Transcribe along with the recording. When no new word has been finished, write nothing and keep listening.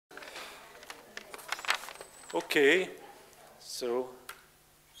Okay, so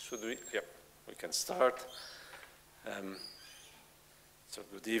should we? Yep, we can start. So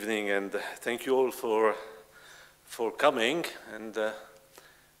good evening, and thank you all for coming. And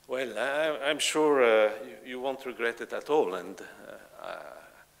well, I'm sure you won't regret it at all. And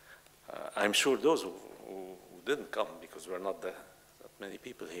I'm sure those who didn't come, because we're not that many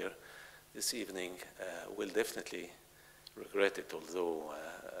people here this evening, will definitely regret it. Although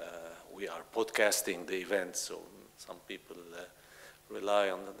we are podcasting the event, so some people rely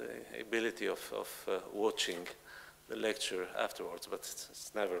on the ability of watching the lecture afterwards, but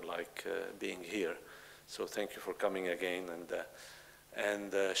it's never like being here. So thank you for coming again,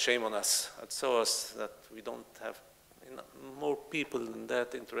 and shame on us at SOAS that we don't have more people than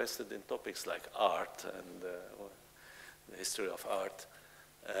that interested in topics like art and the history of art.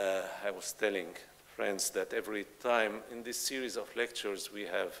 I was telling friends that every time in this series of lectures we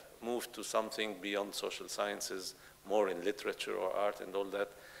have moved to something beyond social sciences, more in literature or art and all that,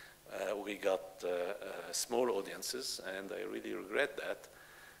 we got small audiences, and I really regret that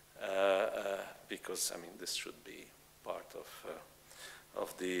because, I mean, this should be part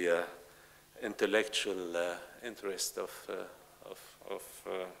of the intellectual interest of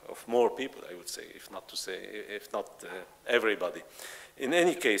more people, I would say, if not everybody. In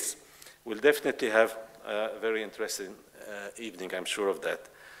any case, we'll definitely have a very interesting evening, I'm sure of that.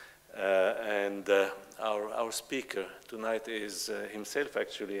 And our speaker tonight is himself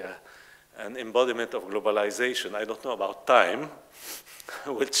actually an embodiment of globalization. I don't know about time,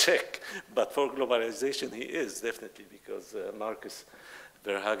 we'll check, but for globalization he is definitely, because Marcus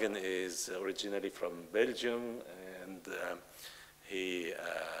Verhagen is originally from Belgium, and he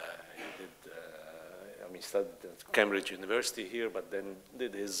studied at Cambridge University here, but then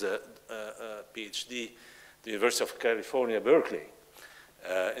did his PhD at the University of California, Berkeley,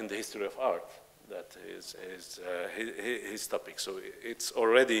 in the history of art. That is his topic. So it's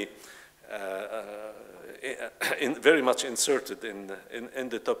already very much inserted in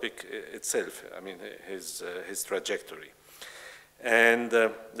the topic itself. I mean, his trajectory. And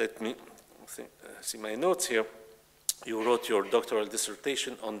let me see my notes here. You wrote your doctoral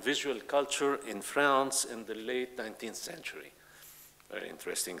dissertation on visual culture in France in the late 19th century. Very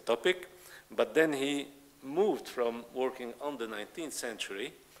interesting topic. But then he moved from working on the 19th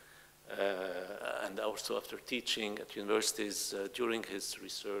century and also after teaching at universities during his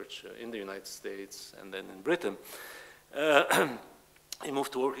research in the United States and then in Britain, he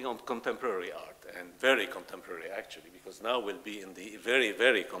moved to working on contemporary art, and very contemporary actually, because now we'll be in the very,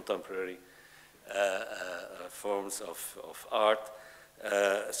 very contemporary forms of art.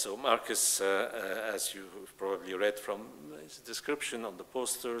 So Marcus, as you probably read from his description on the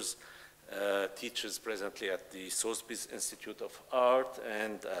posters, teaches presently at the Sotheby Institute of Art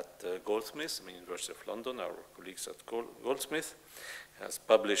and at Goldsmiths, I mean, University of London, our colleagues at Goldsmiths. Has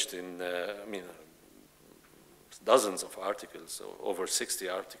published in, dozens of articles, so over 60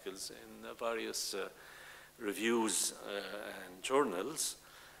 articles in various reviews and journals.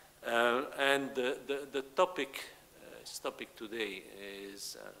 And the topic, his topic today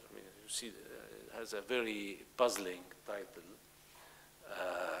is, you see, has a very puzzling title.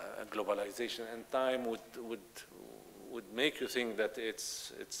 Globalization, and time would make you think that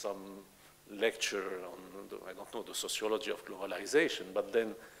it's some lecture on I don't know, the sociology of globalization, but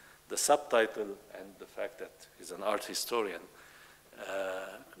then the subtitle and the fact that he's an art historian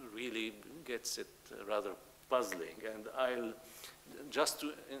really gets it rather puzzling. And I'll just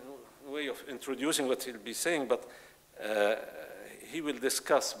to, in a way of introducing what he'll be saying, but he will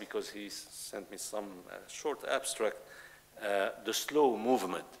discuss, because he sent me some short abstract, the slow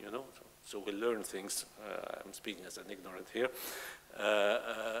movement, you know, so we'll learn things. I'm speaking as an ignorant here,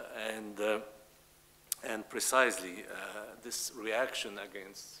 and precisely this reaction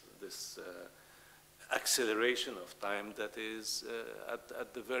against this acceleration of time that is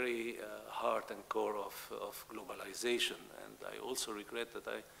at the very heart and core of globalization. And I also regret that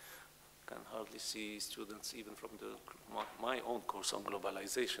I can hardly see students even from my own course on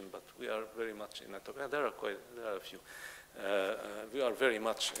globalization, but we are very much in that topic. There are a few. We are very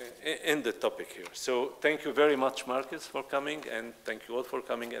much in the topic here. So thank you very much, Marcus, for coming, and thank you all for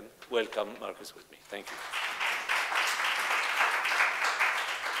coming, and welcome Marcus with me. Thank you.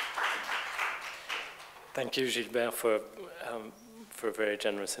 Thank you, Gilbert, for a very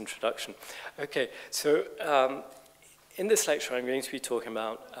generous introduction. Okay, so in this lecture I'm going to be talking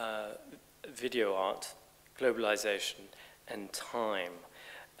about video art, globalization, and time.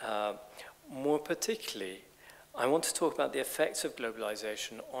 More particularly, I want to talk about the effects of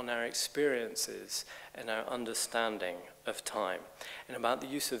globalization on our experiences and our understanding of time, and about the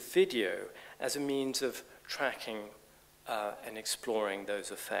use of video as a means of tracking and exploring those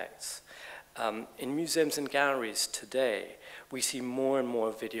effects. In museums and galleries today, we see more and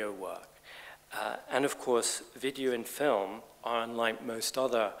more video work. And of course, video and film are unlike most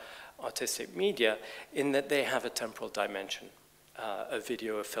other artistic media in that they have a temporal dimension. A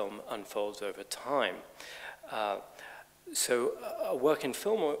video or film unfolds over time. So a work in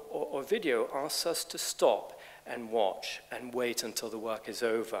film or video asks us to stop and watch and wait until the work is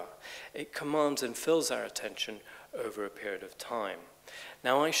over. It commands and fills our attention over a period of time.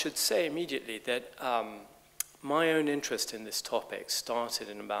 Now, I should say immediately that my own interest in this topic started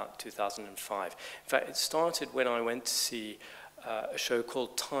in about 2005. In fact, it started when I went to see a show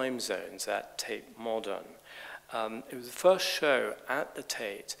called Time Zones at Tate Modern. It was the first show at the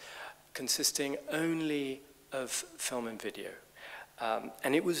Tate consisting only of film and video.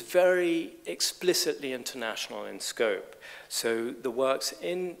 And it was very explicitly international in scope. So the works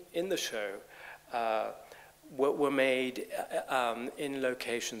in the show were made in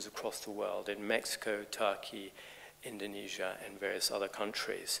locations across the world, in Mexico, Turkey, Indonesia, and various other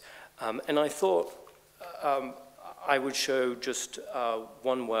countries. And I thought I would show just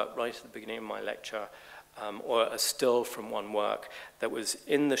one work right at the beginning of my lecture, or a still from one work that was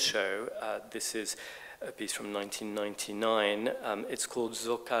in the show. This is a piece from 1999. It's called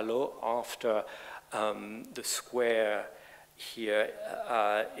Zócalo, after the square here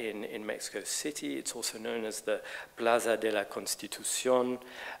in Mexico City. It's also known as the Plaza de la Constitución.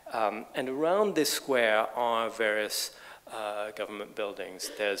 And around this square are various government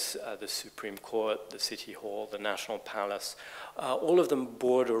buildings. There's the Supreme Court, the City Hall, the National Palace. All of them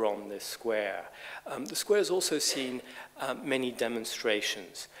border on this square. The square has also seen many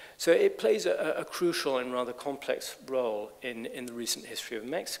demonstrations. So it plays a crucial and rather complex role in the recent history of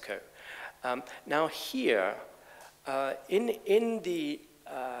Mexico. Now here, in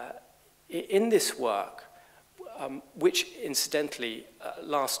this work, which incidentally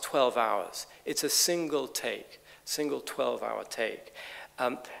lasts 12 hours, it's a single take, single 12-hour take.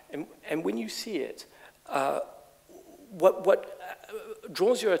 And when you see it, what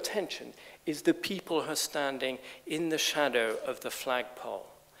draws your attention is the people who are standing in the shadow of the flagpole.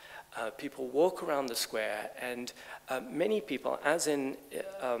 People walk around the square, and many people, as in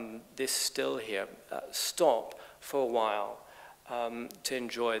this still here, stop for a while to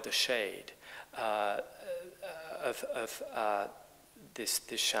enjoy the shade of this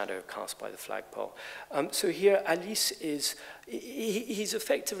shadow cast by the flagpole. So here, Alice he's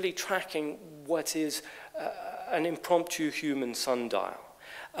effectively tracking what is an impromptu human sundial.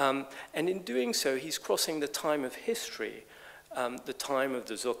 And in doing so, he's crossing the time of history, the time of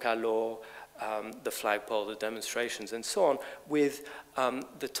the Zócalo, the flagpole, the demonstrations, and so on, with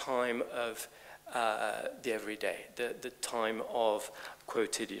the time of the everyday, the time of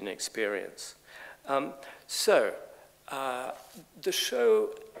quotidian experience. The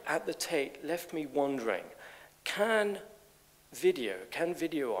show at the Tate left me wondering, can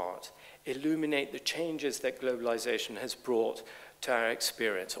video art illuminate the changes that globalization has brought to our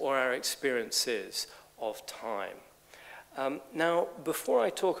experience, or our experiences of time? Now, before I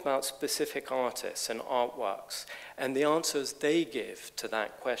talk about specific artists and artworks and the answers they give to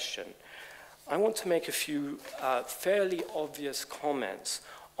that question, I want to make a few fairly obvious comments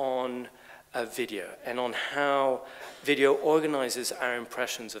on video and on how video organizes our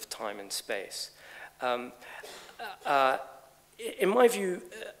impressions of time and space. In my view,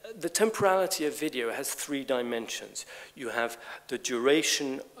 the temporality of video has three dimensions. You have the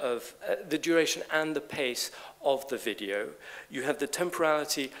duration and the pace of the video. You have the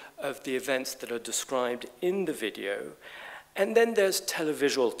temporality of the events that are described in the video. And then there's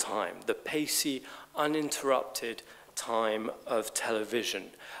televisual time, the pacey, uninterrupted time of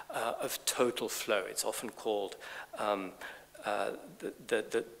television, of total flow. It's often called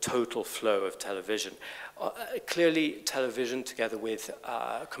the total flow of television. Clearly, television, together with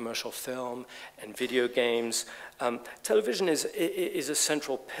commercial film and video games, television is a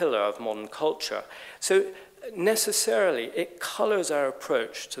central pillar of modern culture. So necessarily, it colors our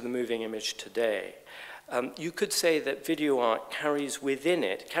approach to the moving image today. You could say that video art carries within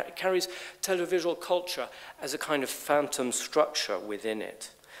it, carries televisual culture as a kind of phantom structure within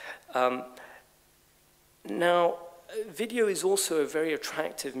it. Now, video is also a very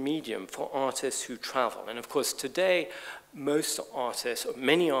attractive medium for artists who travel. And of course, today, most artists, or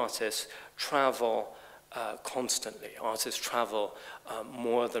many artists, travel constantly. Artists travel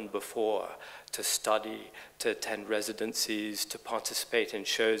more than before to study, to attend residencies, to participate in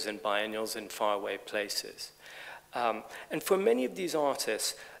shows and biennials in faraway places. And for many of these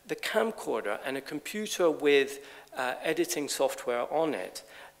artists, the camcorder and a computer with editing software on it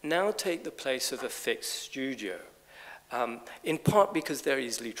now take the place of a fixed studio, in part because they're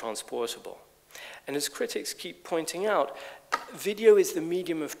easily transportable. And as critics keep pointing out, video is the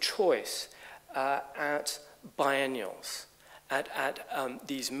medium of choice at biennials, at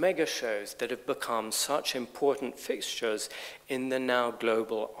these mega shows that have become such important fixtures in the now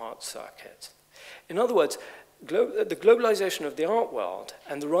global art circuit. In other words, the globalization of the art world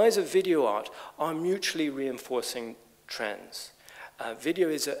and the rise of video art are mutually reinforcing trends. Video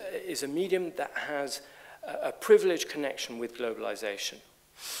is a medium that has a privileged connection with globalization.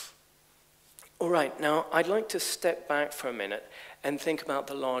 All right, now I'd like to step back for a minute and think about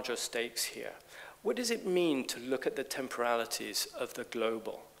the larger stakes here. What does it mean to look at the temporalities of the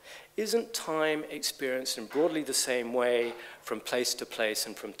global? Isn't time experienced in broadly the same way from place to place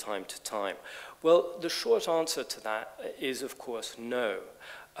and from time to time? Well, the short answer to that is, of course, no.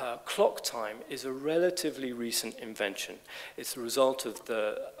 Clock time is a relatively recent invention. It's the result of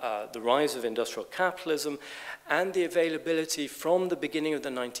the rise of industrial capitalism and the availability from the beginning of the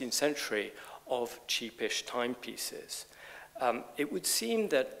 19th century of cheapish timepieces. It would seem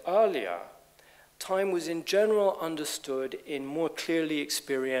that earlier, time was in general understood in more clearly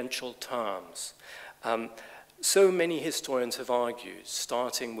experiential terms. So many historians have argued,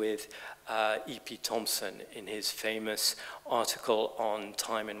 starting with E.P. Thompson in his famous article on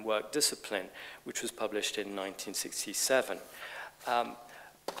time and work discipline, which was published in 1967.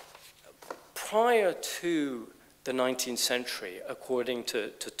 Prior to the 19th century, according to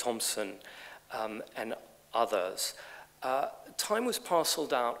Thompson and others, time was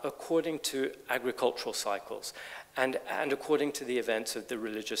parceled out according to agricultural cycles and according to the events of the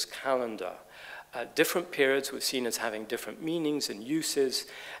religious calendar. Different periods were seen as having different meanings and uses,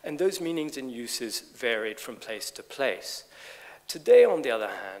 and those meanings and uses varied from place to place. Today, on the other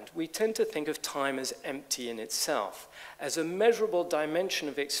hand, we tend to think of time as empty in itself, as a measurable dimension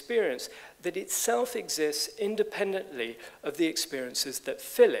of experience that itself exists independently of the experiences that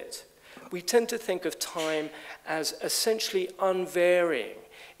fill it. We tend to think of time as essentially unvarying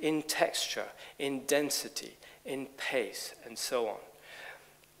in texture, in density, in pace, and so on.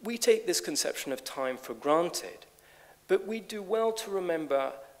 We take this conception of time for granted, but we do well to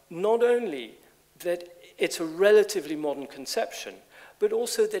remember not only that it's a relatively modern conception, but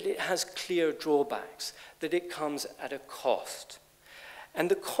also that it has clear drawbacks, that it comes at a cost.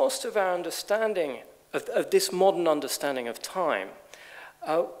 And the cost of our understanding, of this modern understanding of time,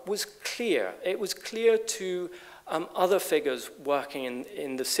 was clear. It was clear to other figures working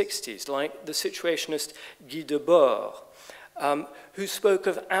in the 60s, like the situationist Guy Debord, who spoke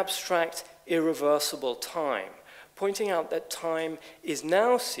of abstract, irreversible time, pointing out that time is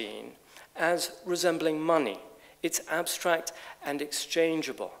now seen as resembling money. It's abstract and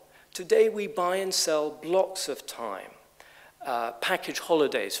exchangeable. Today we buy and sell blocks of time. Package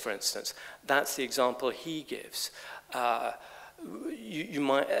holidays, for instance, that's the example he gives.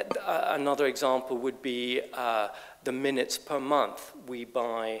 Another example would be the minutes per month we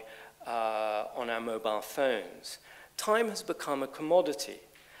buy on our mobile phones. Time has become a commodity.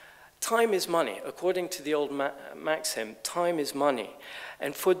 Time is money. According to the old maxim, time is money.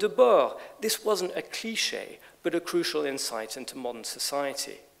 And for Debord, this wasn't a cliche, but a crucial insight into modern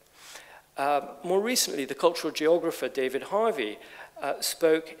society. More recently, the cultural geographer David Harvey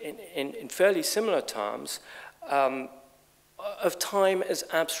spoke in fairly similar terms of time as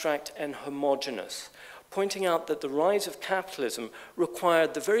abstract and homogeneous, pointing out that the rise of capitalism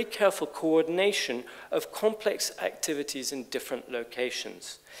required the very careful coordination of complex activities in different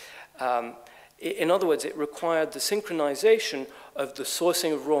locations. In other words, it required the synchronization of the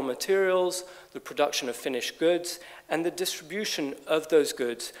sourcing of raw materials, the production of finished goods, and the distribution of those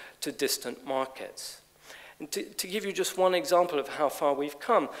goods to distant markets. And to give you just one example of how far we've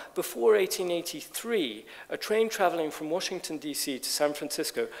come, before 1883, a train traveling from Washington, D.C. to San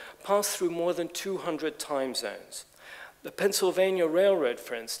Francisco passed through more than 200 time zones. The Pennsylvania Railroad,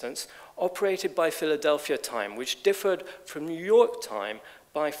 for instance, operated by Philadelphia time, which differed from New York time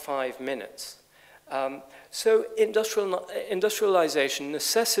by 5 minutes. So industrialization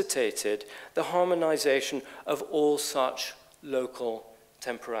necessitated the harmonization of all such local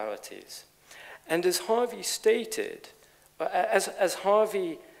temporalities. And as Harvey stated, as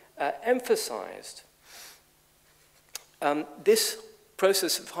Harvey emphasized, this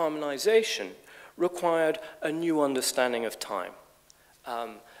process of harmonization required a new understanding of time,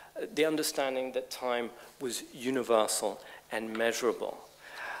 the understanding that time was universal and measurable.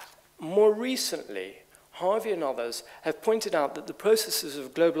 More recently, Harvey and others have pointed out that the processes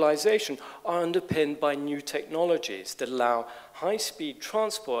of globalization are underpinned by new technologies that allow high-speed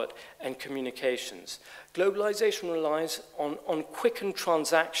transport and communications. Globalization relies on quickened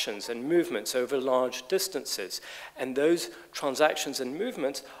transactions and movements over large distances, and those transactions and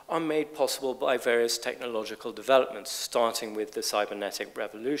movements are made possible by various technological developments, starting with the cybernetic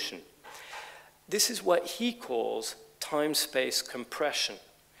revolution. This is what he calls time-space compression.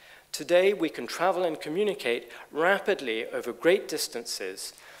 Today, we can travel and communicate rapidly over great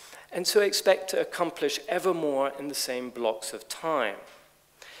distances, and so expect to accomplish ever more in the same blocks of time.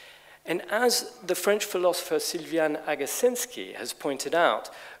 And as the French philosopher Sylviane Agacinski has pointed out,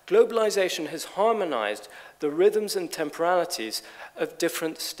 globalization has harmonized the rhythms and temporalities of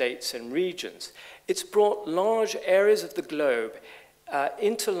different states and regions. It's brought large areas of the globe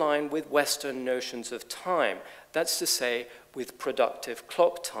into line with Western notions of time, that's to say, with productive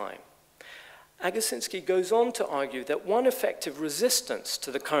clock time. Agacinski goes on to argue that one effective resistance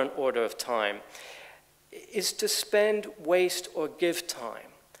to the current order of time is to spend, waste, or give time,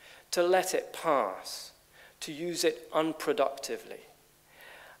 to let it pass, to use it unproductively.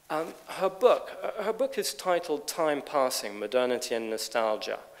 Her book is titled Time Passing, Modernity and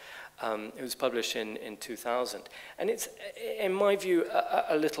Nostalgia. It was published in 2000. And it's, in my view,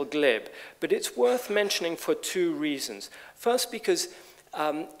 a little glib, but it's worth mentioning for two reasons. First, because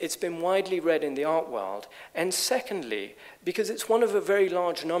it's been widely read in the art world, and secondly, because it's one of a very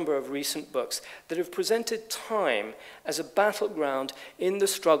large number of recent books that have presented time as a battleground in the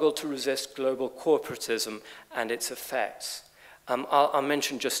struggle to resist global corporatism and its effects. I'll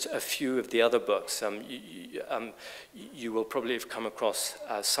mention just a few of the other books. You will probably have come across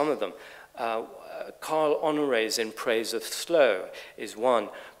some of them. Carl Honoré's In Praise of Slow is one.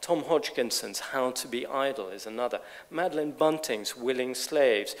 Tom Hodgkinson's How to Be Idle is another. Madeline Bunting's Willing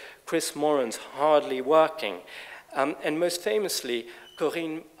Slaves. Chris Moran's Hardly Working. And most famously,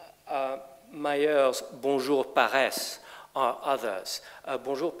 Corinne Mayer's Bonjour Paresse are others.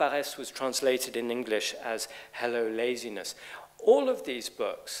 Bonjour Paresse was translated in English as Hello Laziness. All of these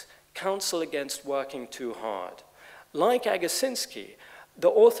books counsel against working too hard. Like Agacinski, the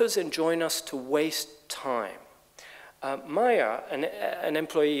authors enjoin us to waste time. Mayer, an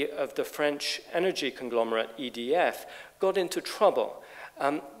employee of the French energy conglomerate EDF, got into trouble,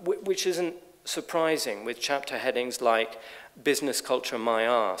 which isn't surprising, with chapter headings like Business Culture My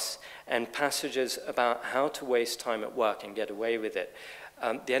Ass and passages about how to waste time at work and get away with it.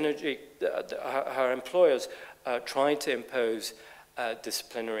 Her employers tried to impose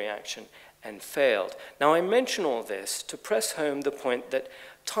disciplinary action and failed. Now, I mention all this to press home the point that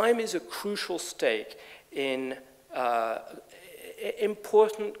time is a crucial stake in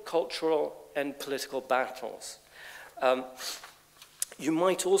important cultural and political battles. You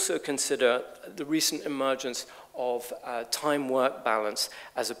might also consider the recent emergence of time-work balance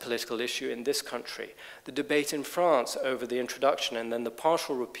as a political issue in this country. The debate in France over the introduction and then the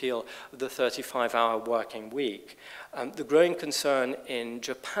partial repeal of the 35-hour working week. The growing concern in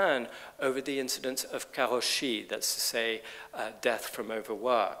Japan over the incidence of karoshi, that's to say, death from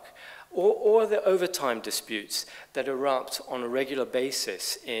overwork. Or the overtime disputes that erupt on a regular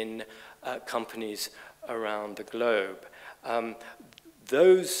basis in companies around the globe.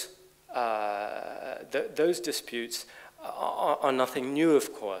 Those disputes are nothing new,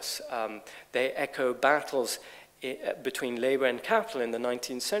 of course. They echo battles between labor and capital in the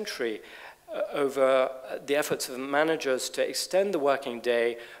 19th century over the efforts of managers to extend the working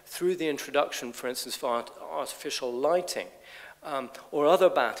day through the introduction, for instance, of artificial lighting, or other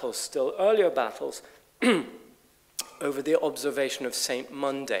battles, still earlier battles, over the observation of St.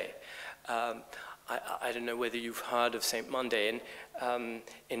 Monday. I don't know whether you've heard of St. Monday.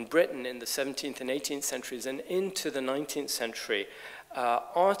 In Britain, in the 17th and 18th centuries and into the 19th century,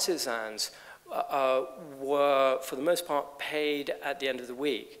 artisans were, for the most part, paid at the end of the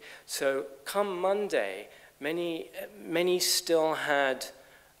week. So come Monday, many still had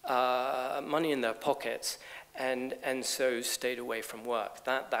money in their pockets and so stayed away from work.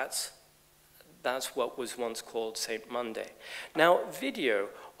 That's what was once called St. Monday. Now, video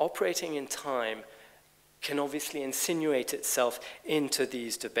operating in time can obviously insinuate itself into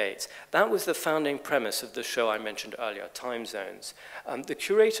these debates. That was the founding premise of the show I mentioned earlier, Time Zones. The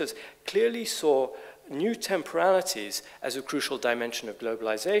curators clearly saw new temporalities as a crucial dimension of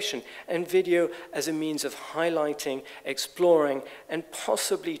globalization, and video as a means of highlighting, exploring, and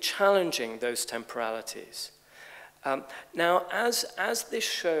possibly challenging those temporalities. Now, as this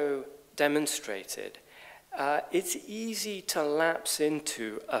show demonstrated, it's easy to lapse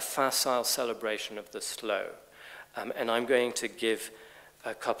into a facile celebration of the slow. And I'm going to give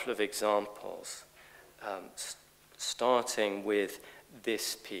a couple of examples. starting with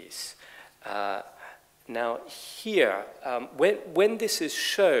this piece. Now here, when this is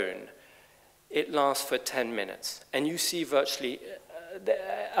shown, it lasts for 10 minutes, and you see virtually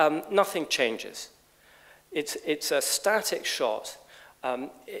nothing changes. It's a static shot.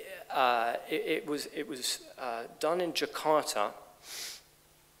 It was done in Jakarta,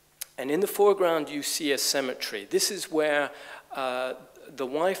 and in the foreground you see a cemetery. This is where the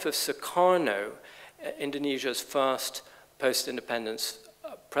wife of Sukarno, Indonesia's first post-independence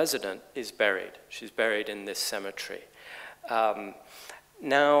president, is buried. She's buried in this cemetery.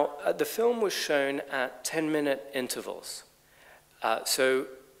 Now, the film was shown at 10-minute intervals. So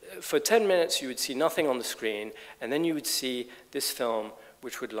for 10 minutes, you would see nothing on the screen, and then you would see this film,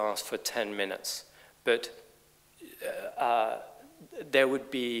 which would last for 10 minutes. But there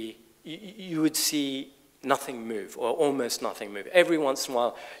would be, you would see nothing move, or almost nothing move. Every once in a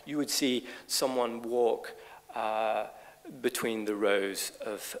while, you would see someone walk between the rows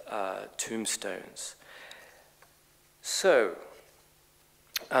of tombstones. So,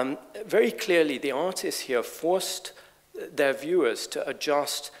 very clearly, the artists here forced their viewers to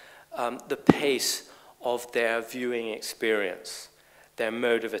adjust the pace of their viewing experience, their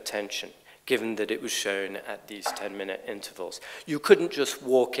mode of attention, given that it was shown at these 10-minute intervals. You couldn't just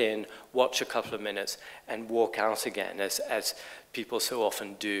walk in, watch a couple of minutes, and walk out again, as people so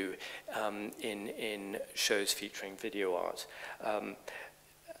often do in shows featuring video art.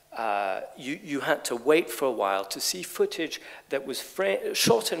 You had to wait for a while to see footage that was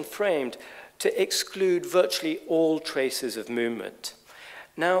shot and framed to exclude virtually all traces of movement.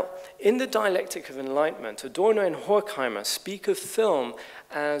 Now, in the dialectic of enlightenment, Adorno and Horkheimer speak of film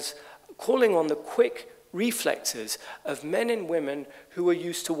as calling on the quick reflexes of men and women who were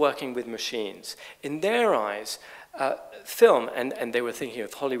used to working with machines. In their eyes, film, and they were thinking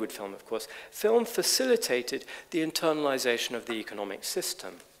of Hollywood film, of course, film facilitated the internalization of the economic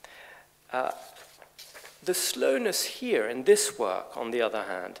system. The slowness here in this work, on the other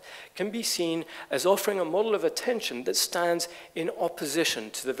hand, can be seen as offering a model of attention that stands in opposition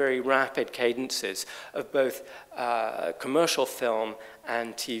to the very rapid cadences of both commercial film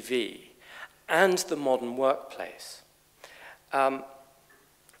and TV, and the modern workplace.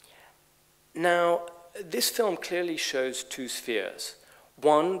 Now, this film clearly shows two spheres.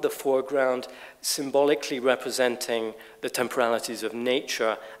 One, the foreground, symbolically representing the temporalities of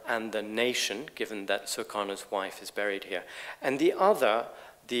nature and the nation, given that Sukarno's wife is buried here. And the other,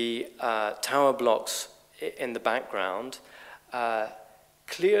 the tower blocks in the background,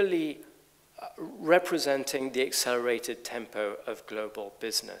 clearly representing the accelerated tempo of global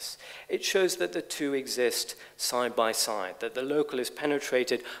business. It shows that the two exist side by side, that the local is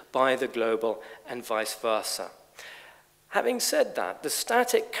penetrated by the global and vice versa. Having said that, the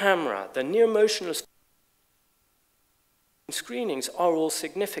static camera, the near motionless screenings are all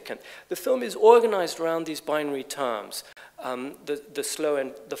significant. The film is organized around these binary terms, the slow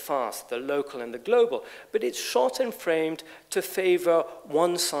and the fast, the local and the global, but it's shot and framed to favor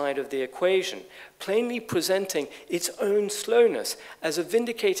one side of the equation, plainly presenting its own slowness as a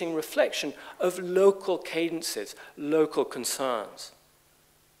vindicating reflection of local cadences, local concerns.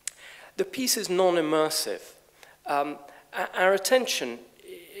 The piece is non-immersive. Our attention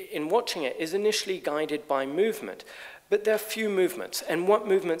in watching it is initially guided by movement, but there are few movements, and what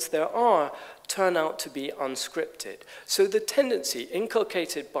movements there are turn out to be unscripted. So the tendency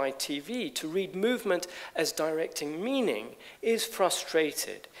inculcated by TV to read movement as directing meaning is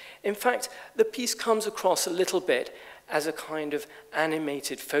frustrated. In fact, the piece comes across a little bit as a kind of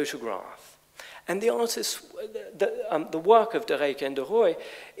animated photograph. And the artist, the work of De Reyck and de Rooij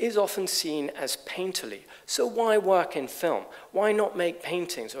is often seen as painterly. So why work in film? Why not make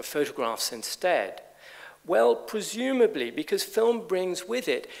paintings or photographs instead? Well, presumably because film brings with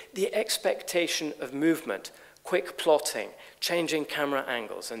it the expectation of movement, quick plotting, changing camera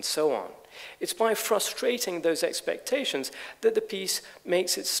angles, and so on. It's by frustrating those expectations that the piece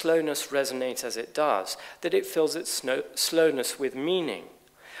makes its slowness resonate as it does, that it fills its slowness with meaning.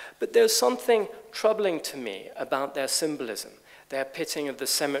 But there's something troubling to me about their symbolism, their pitting of the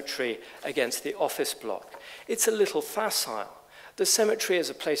cemetery against the office block. It's a little facile. The cemetery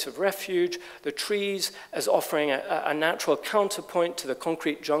as a place of refuge, the trees as offering a natural counterpoint to the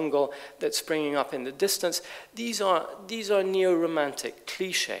concrete jungle that's springing up in the distance. These are neo-romantic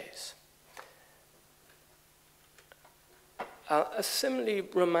cliches. A similarly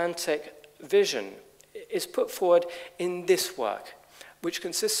romantic vision is put forward in this work, which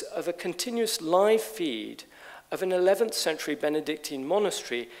consists of a continuous live feed of an 11th century Benedictine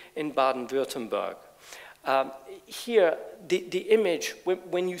monastery in Baden-Württemberg. Here, the image,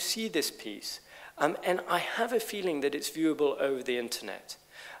 when you see this piece, And I have a feeling that it's viewable over the internet.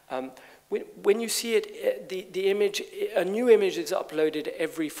 When you see it, the image, a new image is uploaded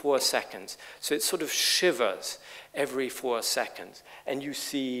every 4 seconds. So it sort of shivers every 4 seconds. And you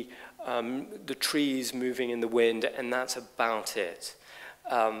see the trees moving in the wind, and that's about it.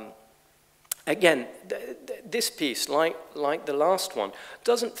 Again, this piece, like the last one,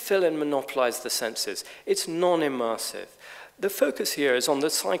 doesn't fill and monopolize the senses. It's non-immersive. The focus here is on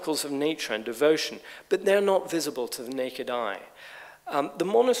the cycles of nature and devotion, but they're not visible to the naked eye. The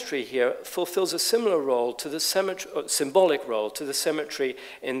monastery here fulfills a similar role to the symbolic role to the cemetery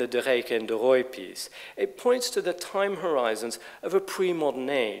in the De Rijk and De Rooij piece. It points to the time horizons of a pre-modern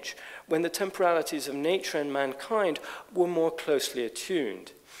age, when the temporalities of nature and mankind were more closely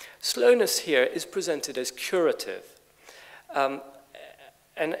attuned. Slowness here is presented as curative. I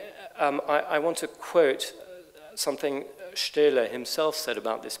want to quote something Stehler himself said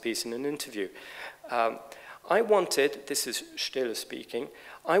about this piece in an interview. I wanted, this is Stehler speaking,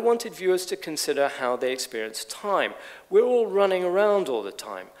 I wanted viewers to consider how they experience time. We're all running around all the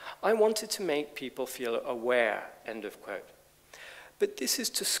time. I wanted to make people feel aware, end of quote. But this is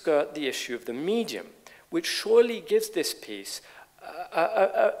to skirt the issue of the medium, which surely gives this piece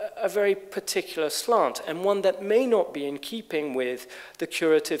a very particular slant, and one that may not be in keeping with the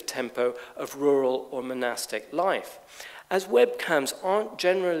curative tempo of rural or monastic life. As webcams aren't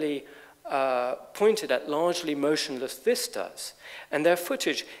generally pointed at largely motionless vistas, and their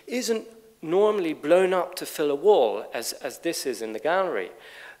footage isn't normally blown up to fill a wall, as this is in the gallery,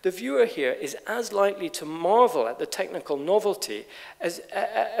 the viewer here is as likely to marvel at the technical novelty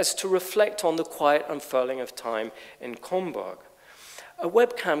as to reflect on the quiet unfurling of time in Combourg. A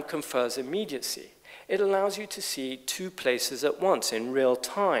webcam confers immediacy. It allows you to see 2 places at once in real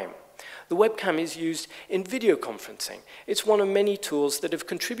time. The webcam is used in video conferencing. It's one of many tools that have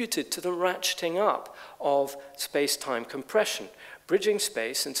contributed to the ratcheting up of space-time compression, bridging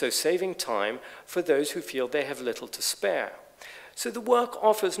space and so saving time for those who feel they have little to spare. So the work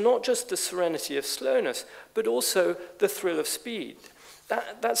offers not just the serenity of slowness, but also the thrill of speed.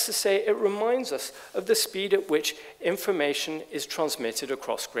 That's to say, it reminds us of the speed at which information is transmitted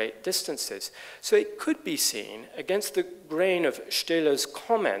across great distances. So it could be seen, against the grain of Stehler's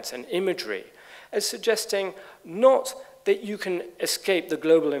comments and imagery, as suggesting not that you can escape the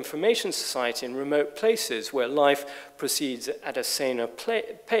global information society in remote places where life proceeds at a saner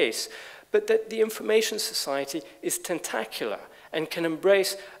pace, but that the information society is tentacular and can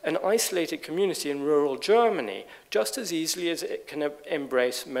embrace an isolated community in rural Germany just as easily as it can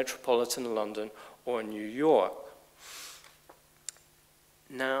embrace metropolitan London or New York.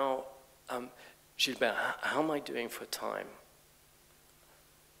 Now, Gilbert, how am I doing for time?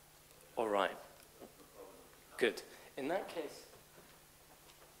 All right. Good. In that case,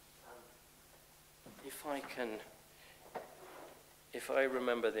 if I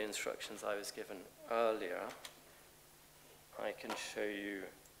remember the instructions I was given earlier, I can show you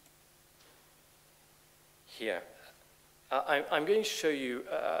here. I'm going to show you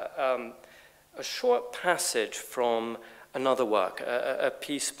a short passage from another work, a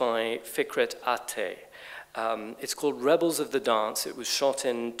piece by Fikret Ate. It's called Rebels of the Dance. It was shot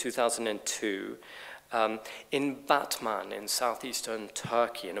in 2002 in Batman in southeastern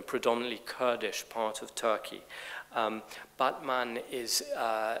Turkey, in a predominantly Kurdish part of Turkey. Batman is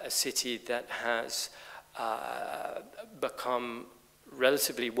a city that has become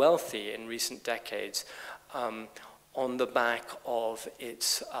relatively wealthy in recent decades on the back of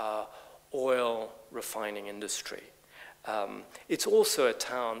its oil refining industry. It's also a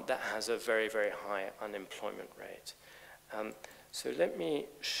town that has a very, very high unemployment rate. So let me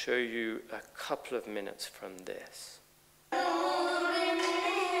show you a couple of minutes from this.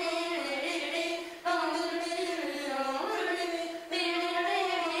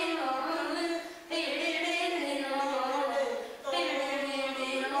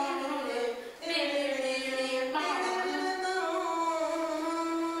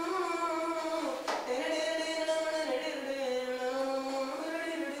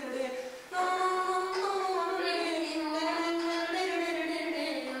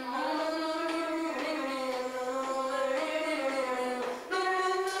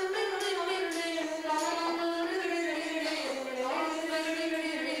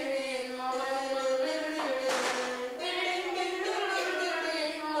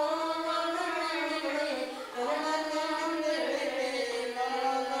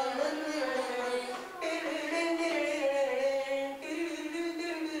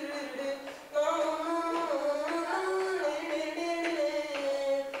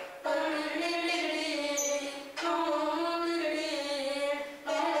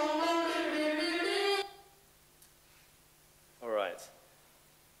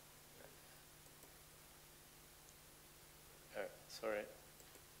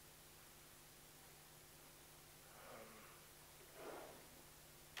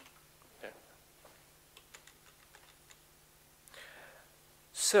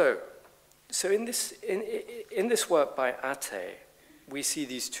 So in this work by Ate, we see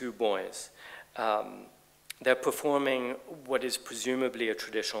these two boys. They're performing what is presumably a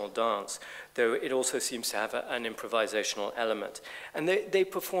traditional dance, though it also seems to have an improvisational element. And they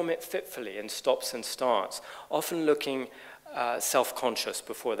perform it fitfully in stops and starts, often looking self-conscious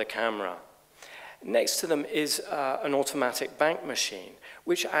before the camera. Next to them is an automatic bank machine,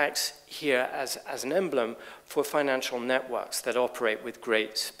 which acts here as an emblem for financial networks that operate with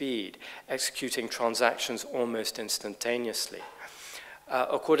great speed, executing transactions almost instantaneously.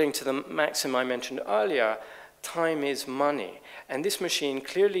 According to the maxim I mentioned earlier, time is money, and this machine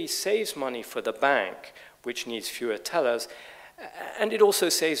clearly saves money for the bank, which needs fewer tellers, and it also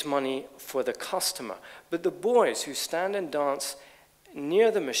saves money for the customer. But the boys who stand and dance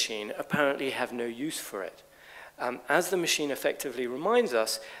near the machine apparently have no use for it. As the machine effectively reminds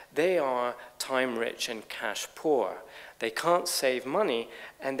us, they are time-rich and cash-poor. They can't save money,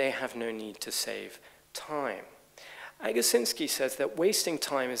 and they have no need to save time. Agassinsky says that wasting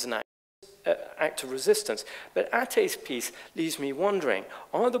time is an act of resistance, but Ate's piece leaves me wondering,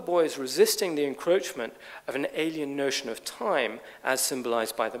 are the boys resisting the encroachment of an alien notion of time, as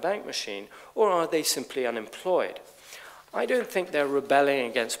symbolized by the bank machine, or are they simply unemployed? I don't think they're rebelling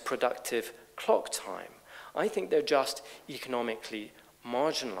against productive clock time. I think they're just economically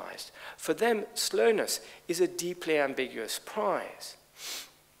marginalized. For them, slowness is a deeply ambiguous prize.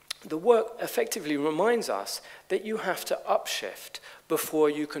 The work effectively reminds us that you have to upshift before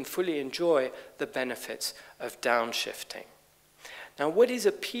you can fully enjoy the benefits of downshifting. Now, what is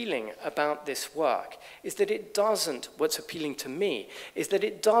appealing about this work is that it doesn't, what's appealing to me, is that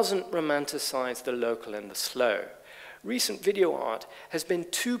it doesn't romanticize the local and the slow. Recent video art has been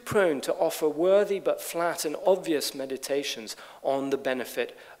too prone to offer worthy but flat and obvious meditations on the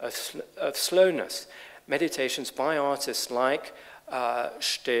benefit of slowness. Meditations by artists like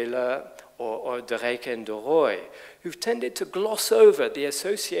Stehler or de Reyke and de Roy, who've tended to gloss over the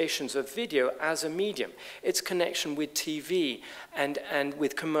associations of video as a medium, its connection with TV and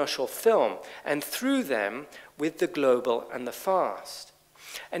with commercial film, and through them with the global and the fast.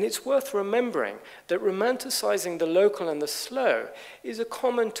 And it's worth remembering that romanticizing the local and the slow is a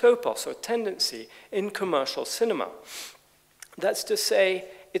common topos or tendency in commercial cinema. That's to say,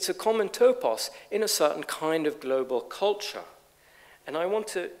 it's a common topos in a certain kind of global culture. And I want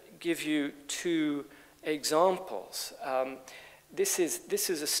to give you two examples. This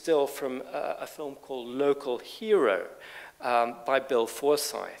is a still from a film called Local Hero by Bill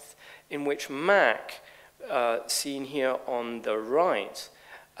Forsyth, in which Mac, seen here on the right,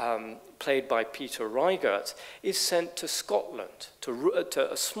 played by Peter Reigert, is sent to Scotland,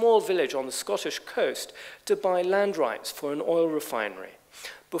 to a small village on the Scottish coast, to buy land rights for an oil refinery.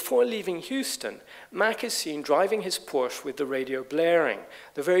 Before leaving Houston, Mac is seen driving his Porsche with the radio blaring,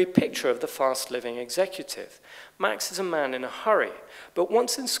 the very picture of the fast-living executive. Max is a man in a hurry, but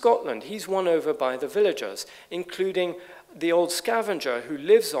once in Scotland, he's won over by the villagers, including the old scavenger who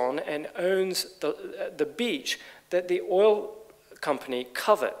lives on and owns the beach that the oil company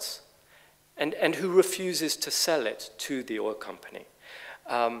covets, and who refuses to sell it to the oil company.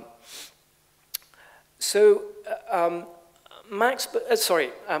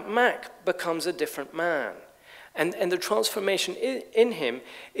 Mac becomes a different man, and the transformation in him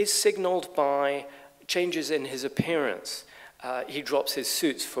is signaled by changes in his appearance. He drops his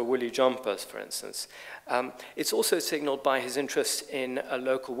suits for woolly jumpers, for instance. It's also signaled by his interest in a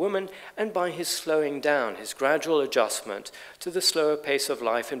local woman and by his slowing down, his gradual adjustment to the slower pace of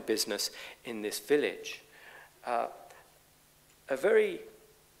life and business in this village. A very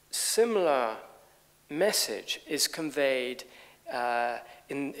similar message is conveyed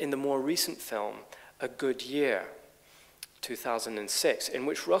in the more recent film, A Good Year, 2006, in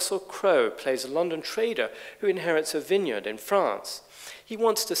which Russell Crowe plays a London trader who inherits a vineyard in France. He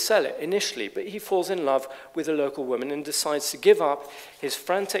wants to sell it initially, but he falls in love with a local woman and decides to give up his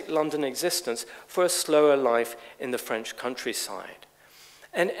frantic London existence for a slower life in the French countryside.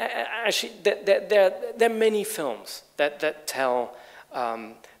 And actually, there are many films that tell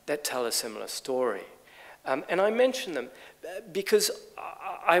a similar story. And I mention them because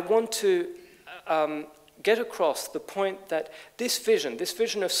I want to get across the point that this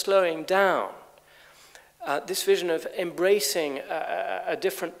vision of slowing down, this vision of embracing a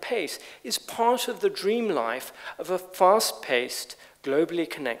different pace, is part of the dream life of a fast-paced, globally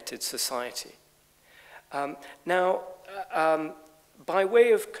connected society. Now, by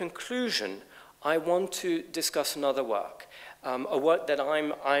way of conclusion, I want to discuss another work, a work that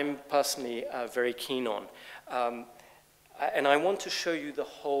I'm personally very keen on. And I want to show you the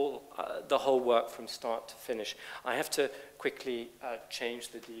whole work from start to finish. I have to quickly change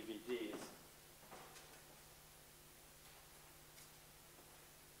the DVDs.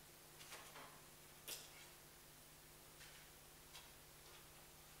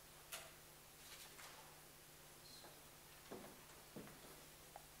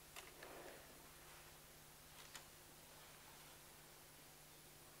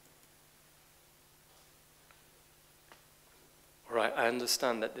 Right, I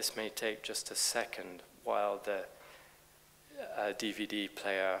understand that this may take just a second while the DVD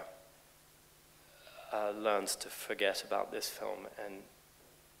player learns to forget about this film, and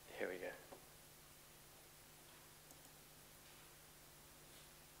here we go.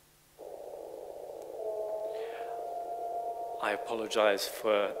 I apologize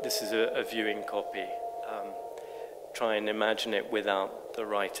for, this is a viewing copy. Try and imagine it without the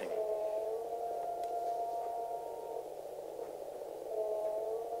writing.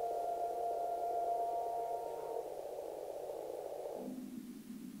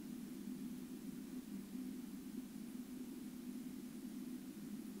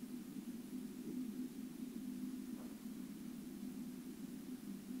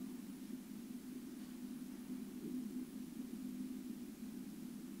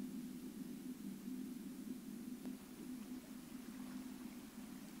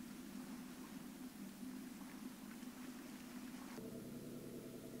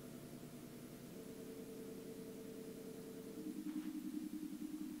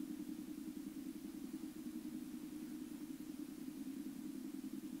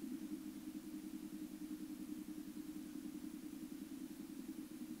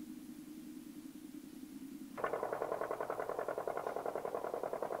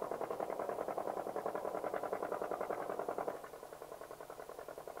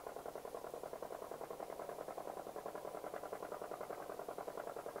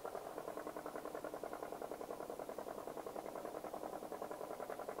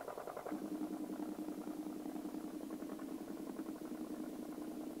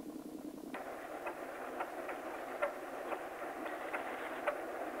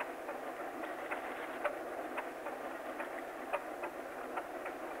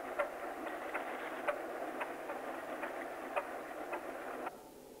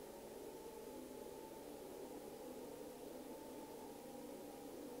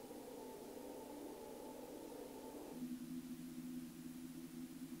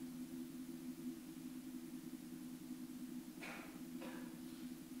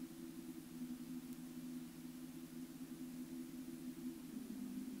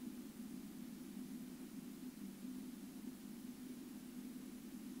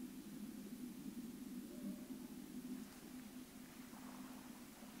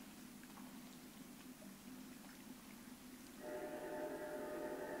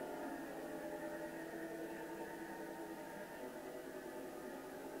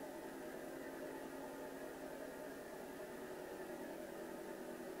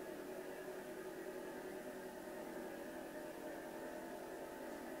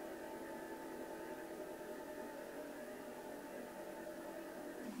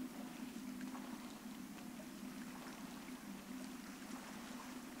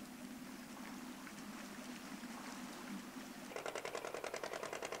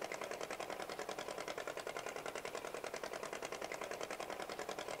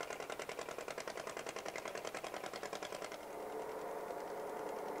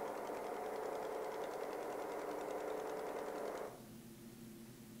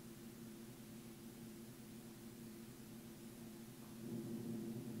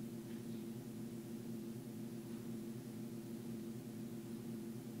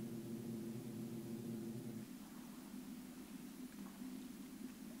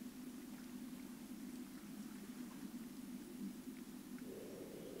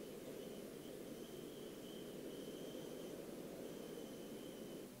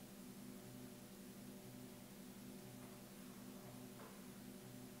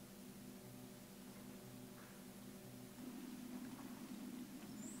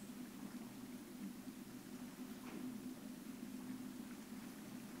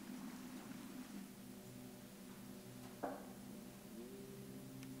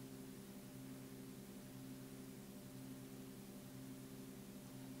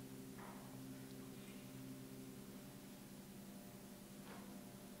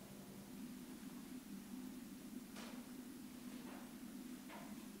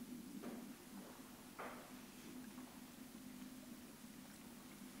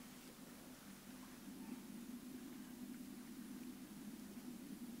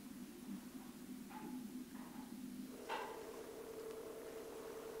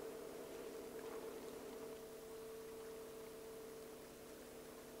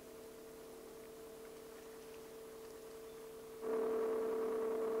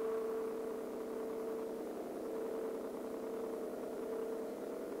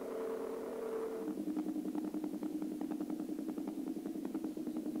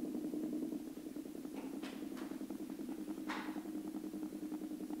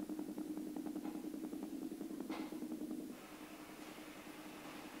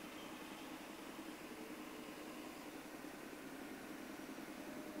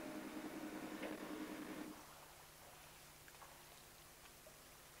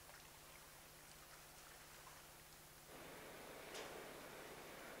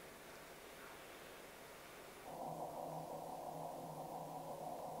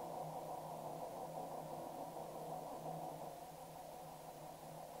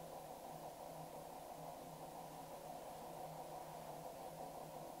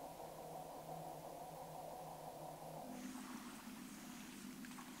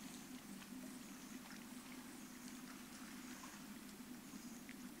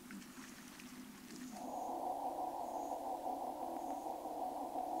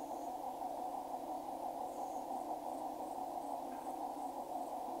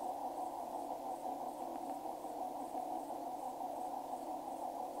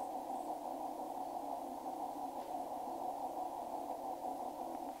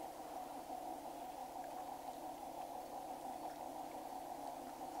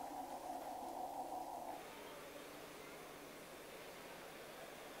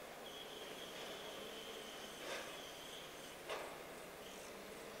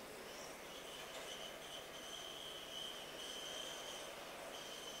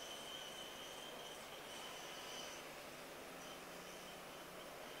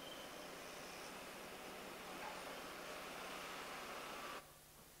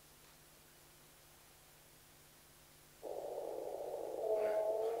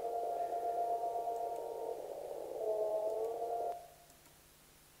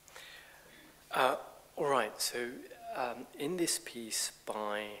 So in this piece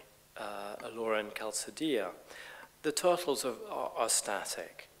by Alora and Calzadia, the turtles are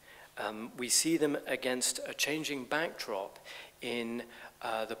static. We see them against a changing backdrop in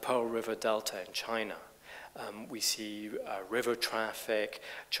the Pearl River Delta in China. We see river traffic,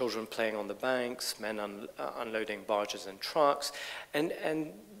 children playing on the banks, men unloading barges and trucks, and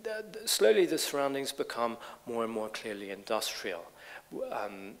slowly the surroundings become more and more clearly industrial.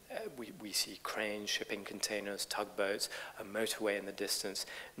 We see cranes, shipping containers, tugboats, a motorway in the distance,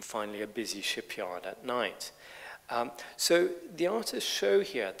 and finally a busy shipyard at night. So the artists show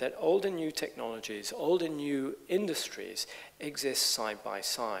here that old and new technologies, old and new industries exist side by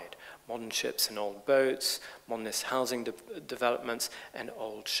side. Modern ships and old boats, modernist housing developments, and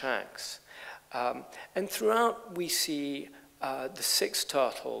old shacks. And throughout we see the 6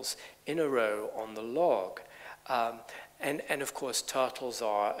 turtles in a row on the log. And of course, turtles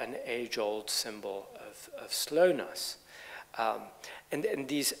are an age-old symbol of slowness. And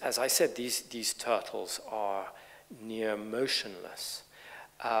these, as I said, these turtles are near motionless.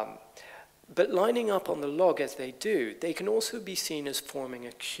 But lining up on the log as they do, they can also be seen as forming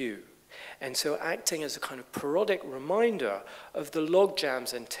a queue, and so acting as a kind of parodic reminder of the log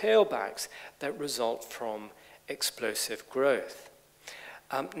jams and tailbacks that result from explosive growth.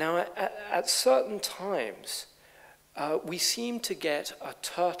 Now, at certain times, we seem to get a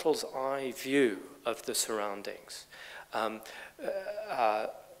turtle's eye view of the surroundings.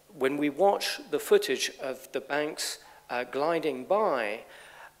 When we watch the footage of the banks gliding by,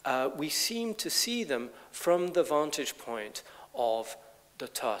 we seem to see them from the vantage point of the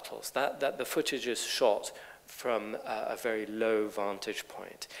turtles, that the footage is shot from a very low vantage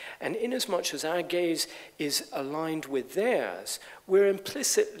point. And inasmuch as our gaze is aligned with theirs, we're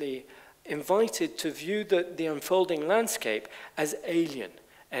implicitly invited to view the unfolding landscape as alien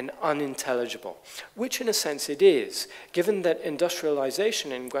and unintelligible, which in a sense it is, given that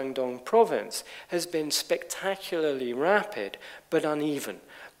industrialization in Guangdong province has been spectacularly rapid but uneven,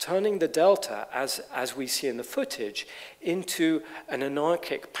 turning the delta, as we see in the footage, into an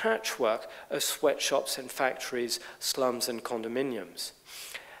anarchic patchwork of sweatshops and factories, slums and condominiums.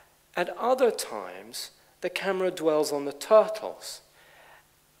 At other times, the camera dwells on the turtles,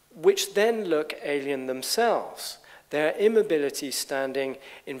 which then look alien themselves, their immobility standing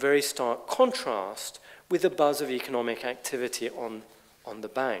in very stark contrast with the buzz of economic activity on the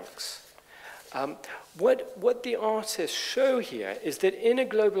banks. What the artists show here is that in a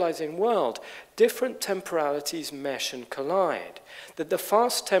globalizing world, different temporalities mesh and collide, that the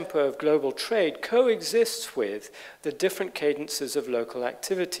fast tempo of global trade coexists with the different cadences of local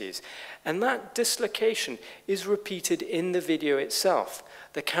activities. And that dislocation is repeated in the video itself,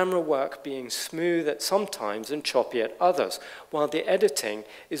 the camera work being smooth at some times and choppy at others, while the editing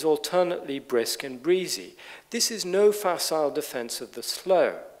is alternately brisk and breezy. This is no facile defense of the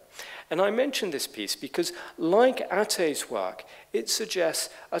slow. And I mention this piece because, like Atte's work, it suggests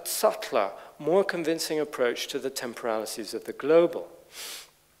a subtler, more convincing approach to the temporalities of the global.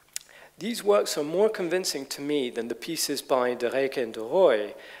 These works are more convincing to me than the pieces by de Reyck and de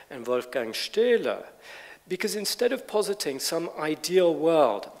Rooij and Wolfgang Stehle, because instead of positing some ideal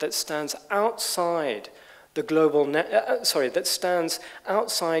world that stands outside the global that stands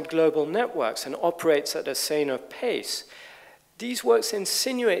outside global networks and operates at a saner pace, these works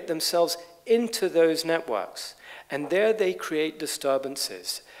insinuate themselves into those networks, and there they create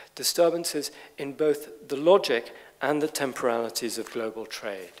disturbances in both the logic and the temporalities of global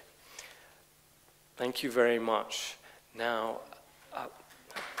trade. Thank you very much. Now,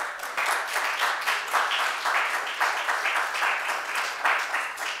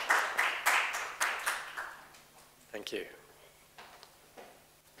 thank you.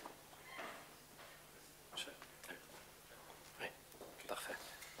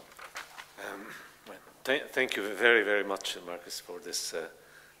 Thank you very, very much, Marcus, for this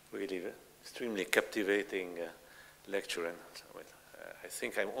really extremely captivating lecture. And I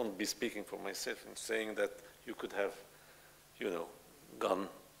think I won't be speaking for myself in saying that you could have, gone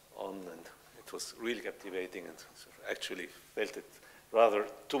on, and it was really captivating, and actually felt it rather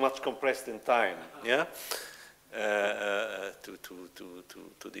too much compressed in time, yeah, to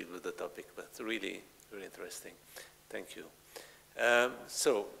deal with the topic. But really, very interesting. Thank you.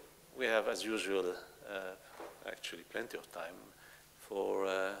 So we have, as usual, actually plenty of time for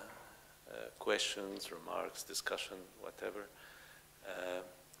questions, remarks, discussion, whatever.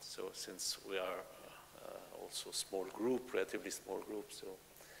 So since we are also a small group, relatively small group, so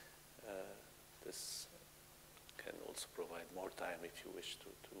this can also provide more time if you wish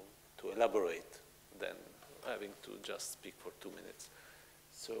to elaborate than having to just speak for 2 minutes.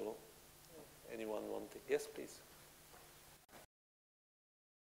 So anyone wanting? Yes, please.